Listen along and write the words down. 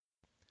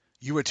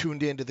You are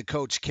tuned in to the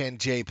Coach Ken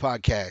J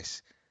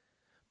podcast,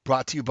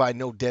 brought to you by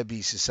No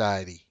Deadbeat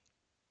Society.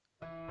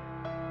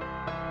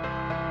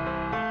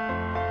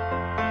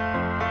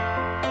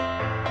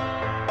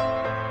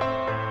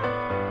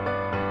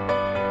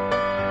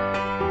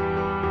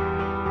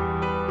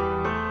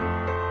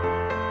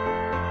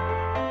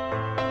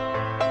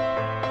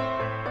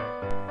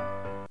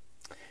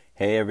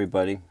 Hey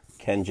everybody,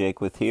 Ken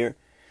Jaquith here.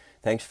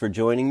 Thanks for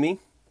joining me.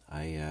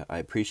 I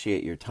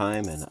appreciate your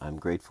time, and I'm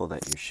grateful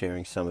that you're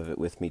sharing some of it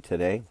with me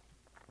today.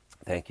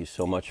 Thank you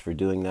so much for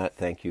doing that.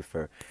 Thank you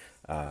for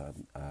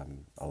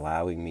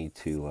allowing me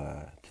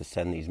to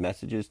send these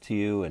messages to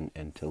you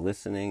and to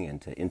listening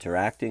and to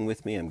interacting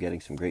with me. I'm getting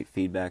some great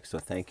feedback, so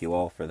thank you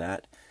all for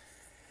that.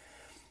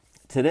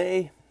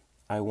 Today,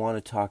 I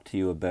want to talk to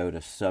you about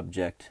a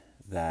subject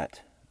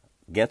that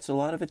gets a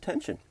lot of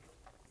attention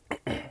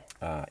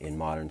in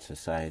modern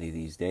society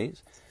these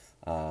days.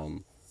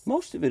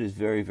 Most of it is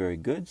very, very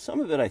good. Some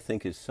of it I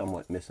think is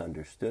somewhat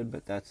misunderstood,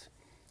 but that's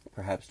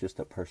perhaps just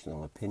a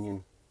personal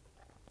opinion.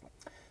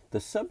 The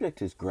subject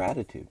is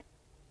gratitude.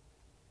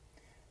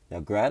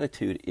 Now,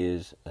 gratitude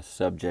is a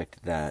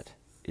subject that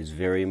is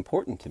very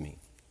important to me.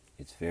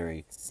 It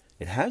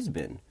has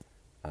been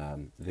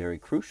very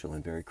crucial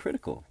and very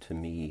critical to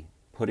me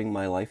putting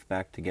my life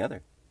back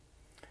together.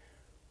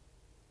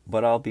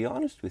 But I'll be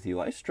honest with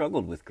you, I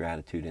struggled with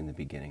gratitude in the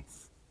beginning.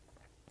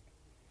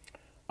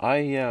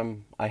 I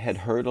had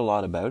heard a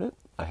lot about it.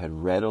 I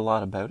had read a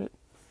lot about it.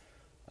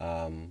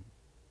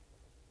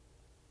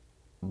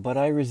 But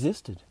I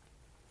resisted.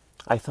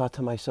 I thought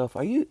to myself,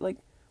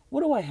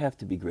 what do I have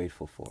to be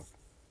grateful for?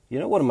 You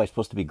know, what am I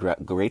supposed to be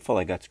grateful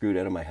I got screwed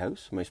out of my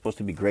house? Am I supposed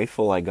to be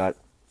grateful I got,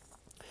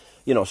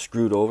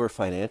 screwed over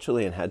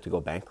financially and had to go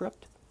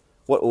bankrupt?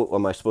 What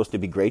am I supposed to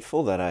be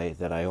grateful that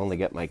I only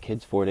get my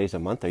kids 4 days a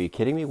month? Are you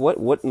kidding me?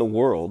 What in the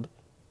world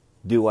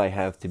do I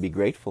have to be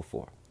grateful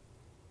for?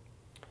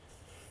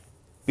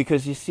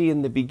 Because you see,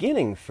 in the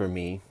beginning for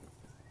me,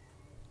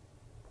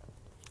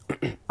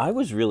 I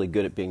was really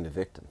good at being the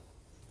victim.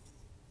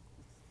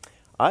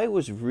 I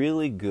was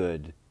really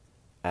good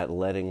at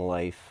letting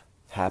life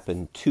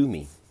happen to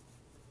me.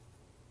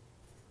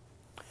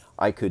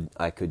 I could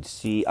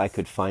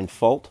find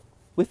fault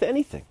with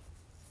anything.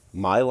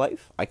 My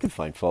life, I could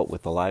find fault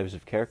with the lives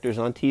of characters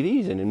on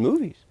TVs and in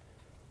movies.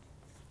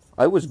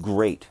 I was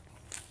great.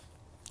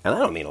 And I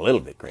don't mean a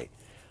little bit great.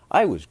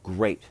 I was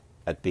great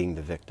at being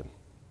the victim.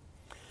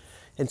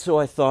 And so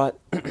I thought,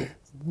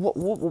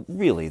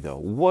 really though,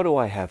 what do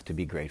I have to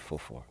be grateful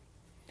for?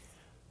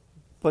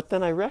 But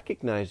then I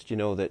recognized,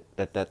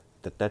 that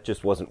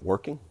just wasn't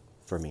working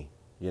for me,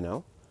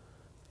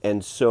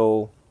 And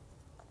so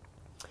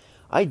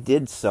I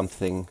did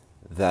something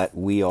that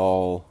we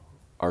all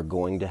are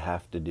going to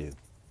have to do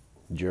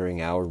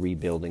during our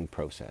rebuilding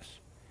process.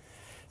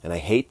 And I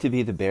hate to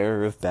be the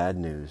bearer of bad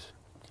news,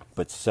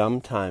 but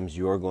sometimes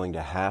you're going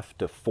to have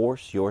to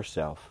force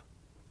yourself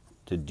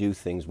to do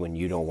things when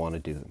you don't want to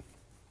do them.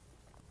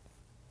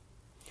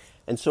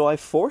 And so I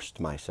forced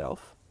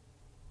myself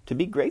to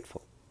be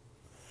grateful.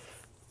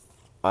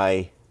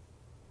 I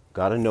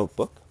got a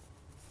notebook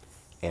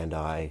and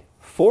I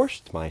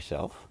forced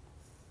myself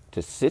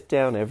to sit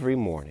down every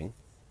morning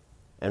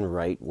and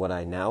write what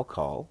I now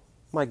call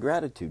my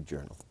gratitude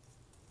journal.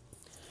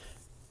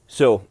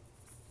 So,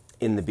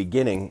 in the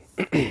beginning,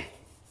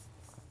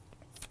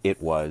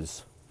 it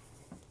was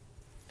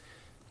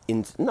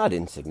not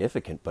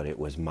insignificant, but it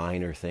was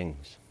minor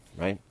things,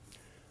 right?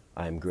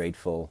 I'm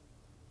grateful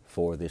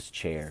for this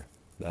chair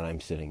that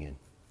I'm sitting in.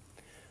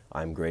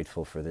 I'm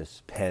grateful for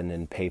this pen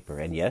and paper.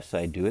 And yes,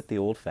 I do it the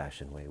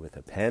old-fashioned way with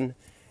a pen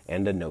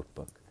and a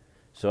notebook.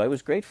 So I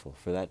was grateful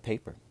for that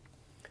paper.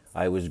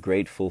 I was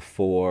grateful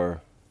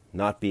for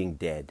not being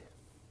dead.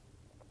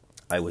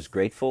 I was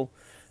grateful,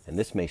 and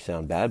this may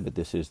sound bad, but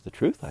this is the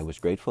truth. I was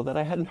grateful that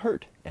I hadn't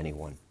hurt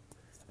anyone.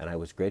 And I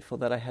was grateful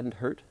that I hadn't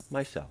hurt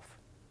myself.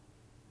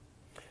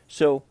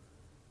 So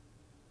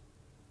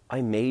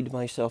I made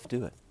myself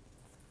do it.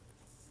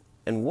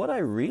 And what I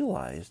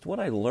realized, what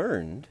I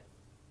learned,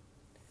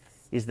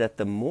 is that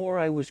the more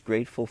I was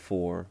grateful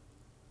for,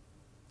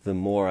 the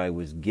more I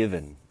was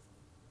given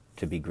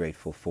to be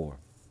grateful for.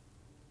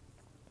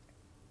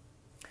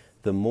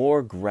 The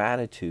more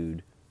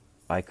gratitude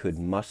I could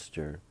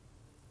muster,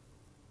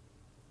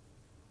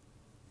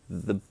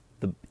 the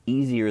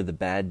easier the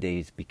bad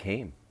days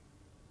became.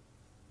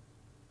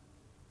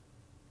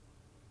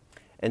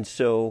 And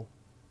so,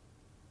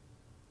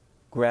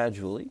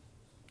 gradually,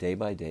 day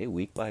by day,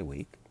 week by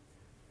week,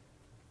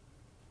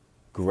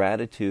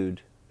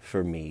 gratitude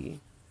for me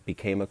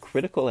became a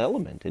critical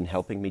element in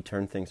helping me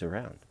turn things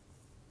around.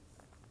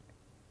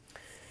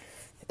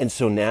 And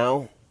so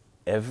now,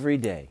 every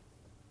day,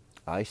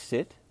 I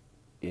sit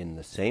in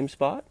the same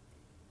spot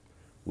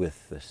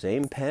with the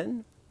same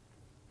pen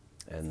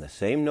and the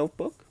same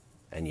notebook.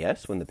 And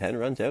yes, when the pen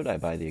runs out, I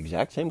buy the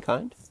exact same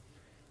kind.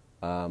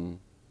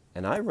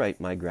 And I write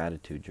my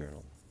gratitude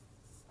journal.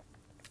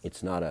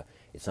 It's not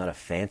a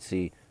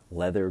fancy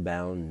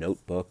leather-bound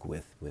notebook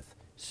with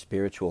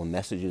spiritual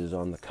messages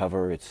on the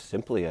cover. It's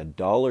simply a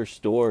dollar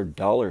store,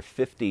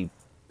 $1.50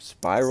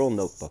 spiral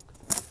notebook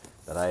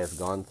that I have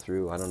gone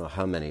through, I don't know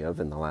how many of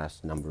in the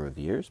last number of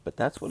years, but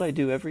that's what I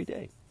do every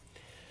day.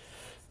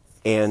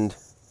 And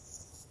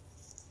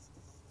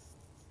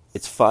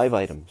it's 5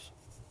 items,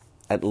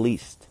 at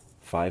least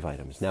 5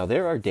 items. Now,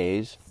 there are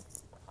days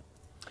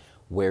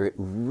where it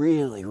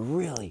really,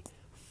 really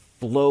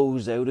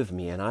flows out of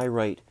me, and I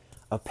write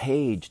a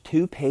page,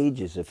 2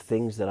 pages of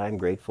things that I'm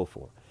grateful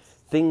for,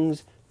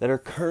 things that are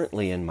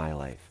currently in my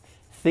life,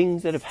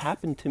 things that have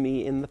happened to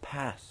me in the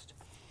past.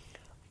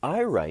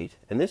 I write,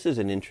 and this is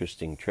an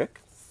interesting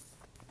trick.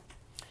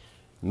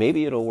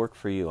 Maybe it'll work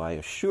for you. I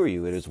assure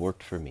you it has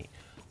worked for me.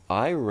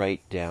 I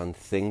write down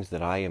things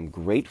that I am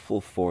grateful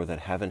for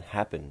that haven't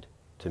happened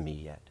to me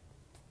yet.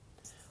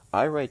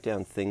 I write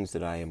down things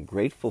that I am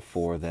grateful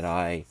for that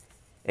I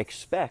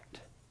expect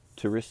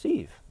to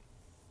receive.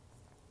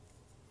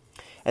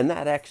 And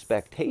that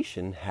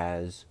expectation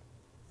has,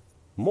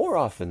 more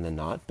often than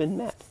not, been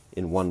met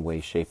in one way,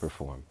 shape, or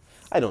form.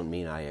 I don't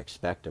mean I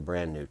expect a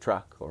brand new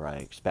truck or I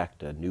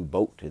expect a new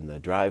boat in the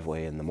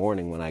driveway in the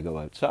morning when I go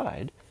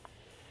outside,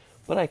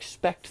 but I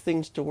expect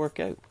things to work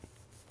out.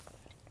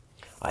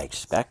 I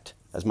expect,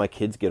 as my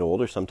kids get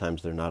older,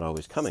 sometimes they're not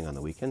always coming on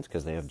the weekends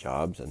because they have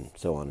jobs and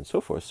so on and so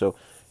forth.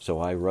 So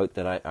I write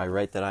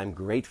that I'm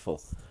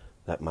grateful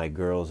that my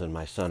girls and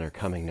my son are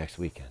coming next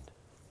weekend.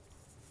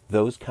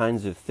 Those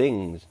kinds of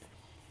things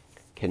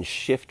can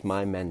shift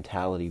my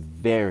mentality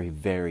very,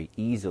 very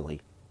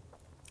easily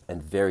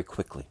and very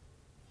quickly.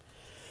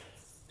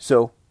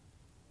 So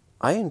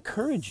I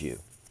encourage you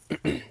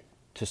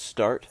to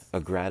start a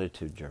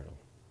gratitude journal.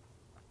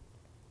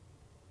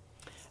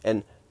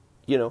 And,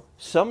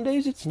 some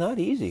days it's not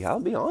easy.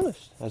 I'll be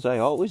honest, as I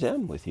always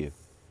am with you.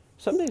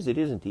 Some days it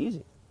isn't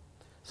easy.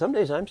 Some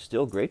days I'm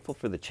still grateful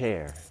for the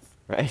chair,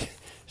 right?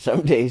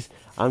 Some days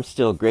I'm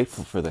still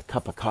grateful for the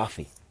cup of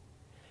coffee.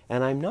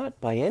 And I'm not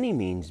by any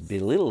means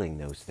belittling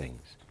those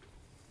things,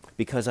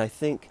 because I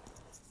think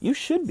you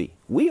should be.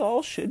 We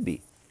all should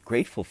be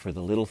grateful for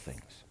the little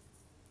things.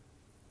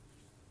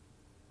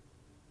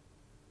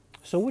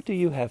 So what do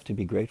you have to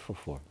be grateful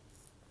for?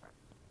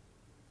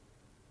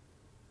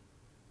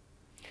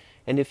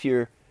 And if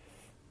you're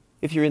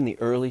in the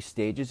early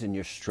stages and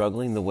you're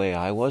struggling the way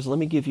I was, let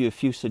me give you a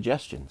few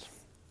suggestions.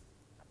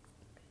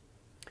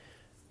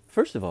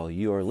 First of all,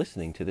 you are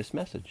listening to this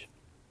message.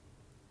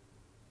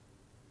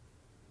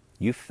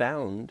 You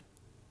found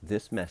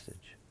this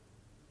message.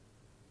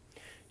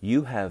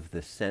 You have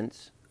the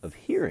sense of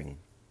hearing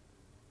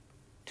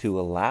to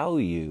allow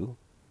you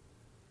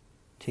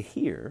to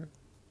hear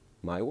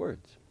my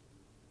words.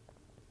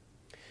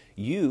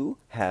 You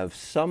have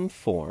some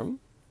form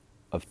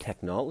of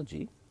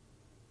technology,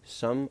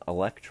 some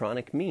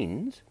electronic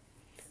means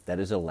that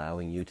is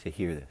allowing you to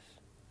hear this.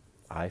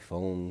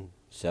 iPhone,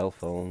 cell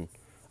phone,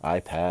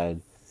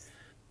 iPad,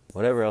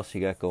 whatever else you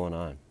got going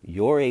on.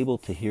 You're able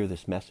to hear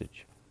this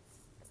message.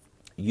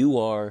 You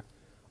are,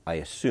 I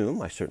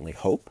assume, I certainly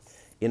hope,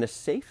 in a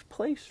safe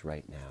place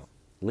right now,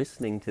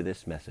 listening to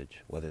this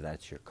message, whether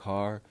that's your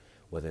car,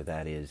 whether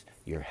that is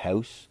your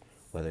house,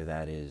 whether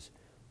that is,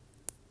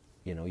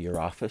 your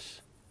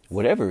office.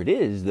 Whatever it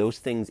is, those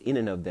things in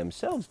and of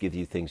themselves give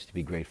you things to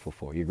be grateful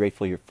for. You're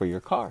grateful for your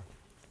car.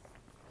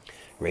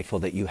 Grateful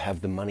that you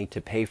have the money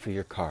to pay for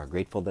your car.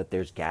 Grateful that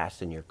there's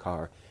gas in your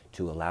car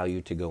to allow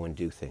you to go and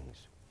do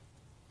things.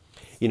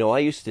 I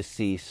used to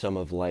see some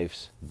of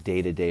life's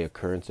day-to-day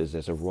occurrences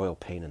as a royal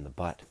pain in the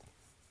butt.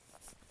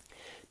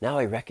 Now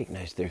I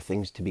recognize there are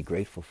things to be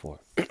grateful for.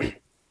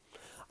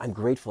 I'm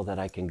grateful that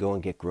I can go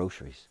and get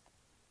groceries.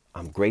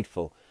 I'm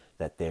grateful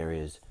that there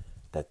is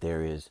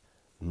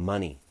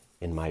money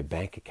in my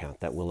bank account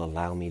that will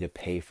allow me to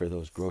pay for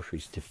those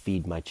groceries, to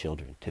feed my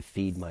children, to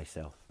feed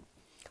myself.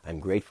 I'm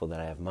grateful that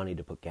I have money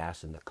to put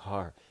gas in the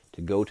car, to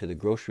go to the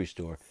grocery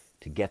store,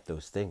 to get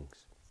those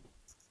things.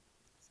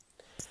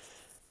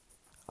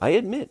 I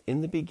admit,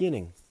 in the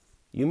beginning,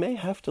 you may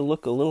have to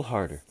look a little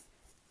harder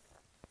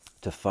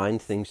to find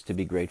things to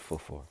be grateful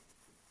for.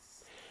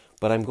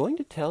 But I'm going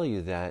to tell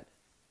you that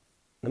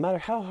no matter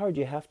how hard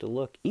you have to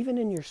look, even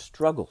in your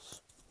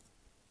struggles,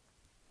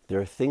 there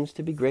are things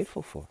to be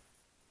grateful for.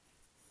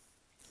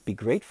 Be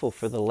grateful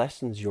for the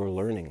lessons you're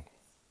learning.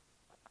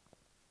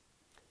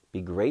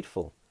 Be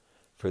grateful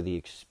for the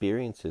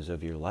experiences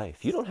of your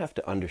life. You don't have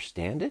to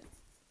understand it.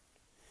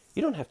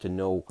 You don't have to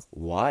know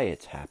why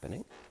it's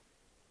happening.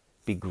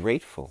 Be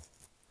grateful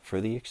for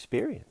the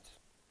experience.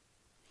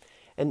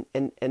 And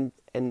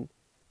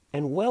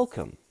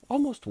welcome,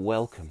 almost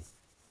welcome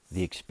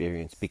the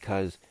experience,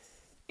 because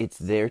it's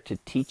there to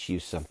teach you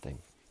something.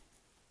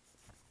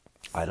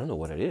 I don't know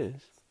what it is.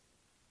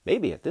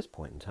 Maybe at this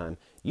point in time,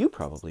 you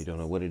probably don't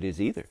know what it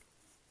is either.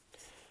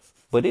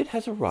 But it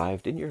has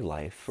arrived in your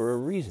life for a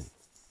reason.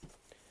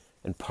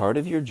 And part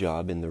of your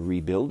job in the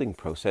rebuilding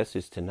process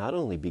is to not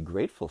only be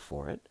grateful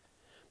for it,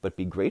 but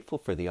be grateful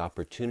for the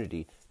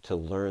opportunity to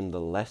learn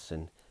the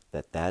lesson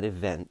that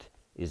event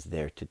is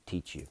there to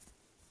teach you.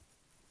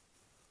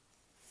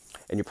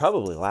 And you're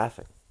probably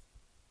laughing.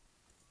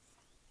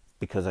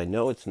 because I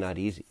know it's not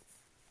easy.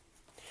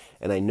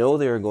 And I know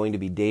there are going to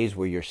be days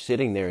where you're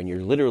sitting there and you're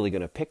literally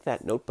going to pick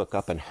that notebook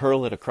up and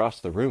hurl it across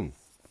the room,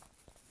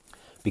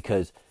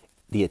 because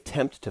the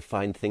attempt to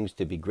find things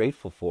to be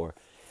grateful for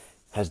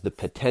has the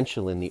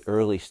potential in the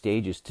early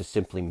stages to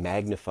simply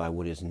magnify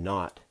what is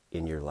not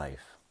in your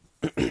life.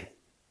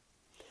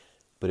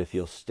 But if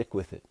you'll stick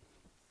with it,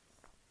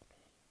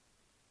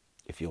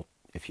 if you'll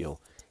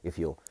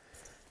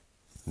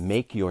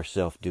make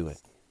yourself do it,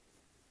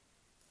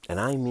 and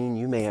I mean,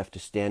 you may have to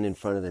stand in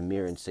front of the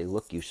mirror and say,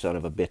 look, you son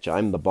of a bitch,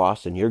 I'm the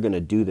boss and you're going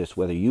to do this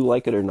whether you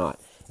like it or not.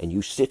 And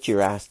you sit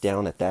your ass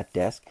down at that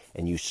desk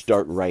and you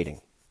start writing.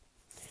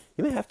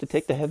 You may have to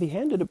take the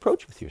heavy-handed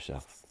approach with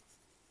yourself.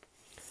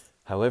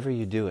 However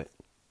you do it,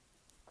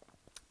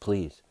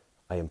 please,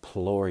 I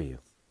implore you,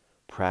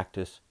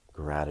 practice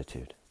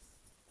gratitude.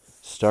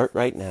 Start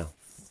right now.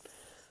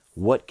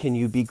 What can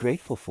you be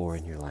grateful for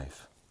in your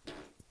life?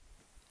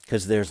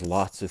 Because there's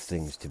lots of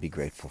things to be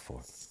grateful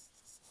for.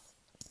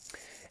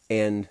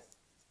 And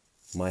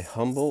my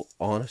humble,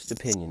 honest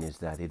opinion is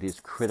that it is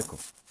critical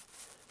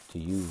to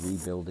you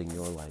rebuilding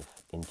your life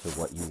into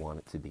what you want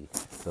it to be.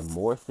 The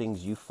more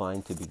things you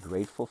find to be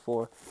grateful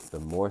for,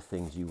 the more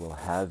things you will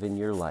have in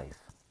your life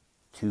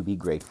to be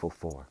grateful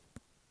for.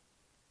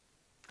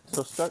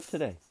 So start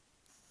today.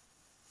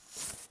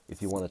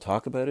 If you want to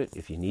talk about it,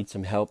 if you need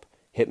some help,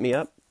 hit me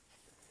up.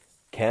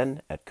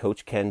 Ken at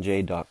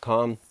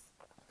CoachKenJ.com.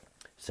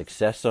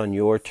 Success on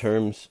Your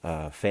Terms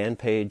fan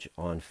page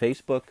on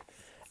Facebook,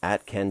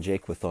 at Ken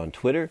Jaquith on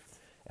Twitter,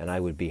 and I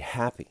would be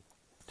happy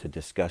to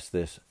discuss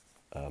this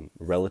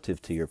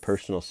relative to your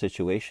personal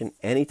situation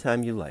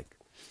anytime you like.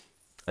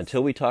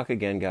 Until we talk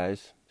again,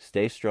 guys,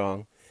 stay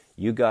strong.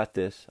 You got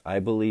this. I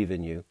believe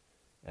in you,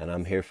 and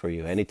I'm here for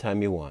you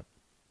anytime you want.